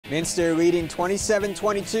Minster leading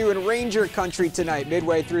 27-22 in Ranger country tonight,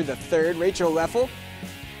 midway through the third. Rachel Leffel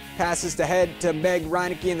passes to head to Meg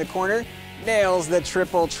Reinecke in the corner. Nails the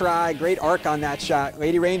triple try. Great arc on that shot.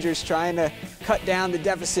 Lady Rangers trying to cut down the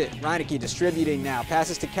deficit. Reinecke distributing now.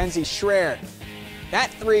 Passes to Kenzie Schreier.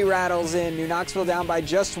 That three rattles in. New Knoxville down by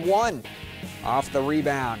just one. Off the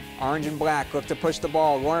rebound, orange and black look to push the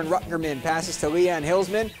ball. Lauren Rutgerman passes to Leanne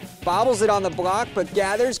Hillsman, bobbles it on the block, but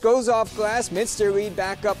gathers, goes off glass. Minster lead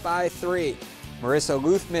back up by 3. Marissa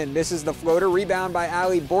Luthman misses the floater, rebound by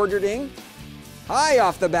Ali Borderding. High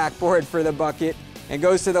off the backboard for the bucket, and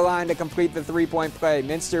goes to the line to complete the three-point play.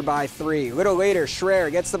 Minster by 3. A little later,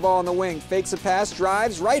 Schreier gets the ball in the wing, fakes a pass,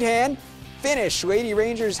 drives, right hand, finish. Lady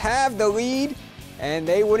Rangers have the lead, and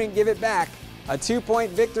they wouldn't give it back. A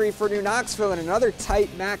 2-point victory for New Knoxville in another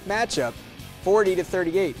tight MAC matchup,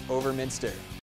 40-38 over Minster.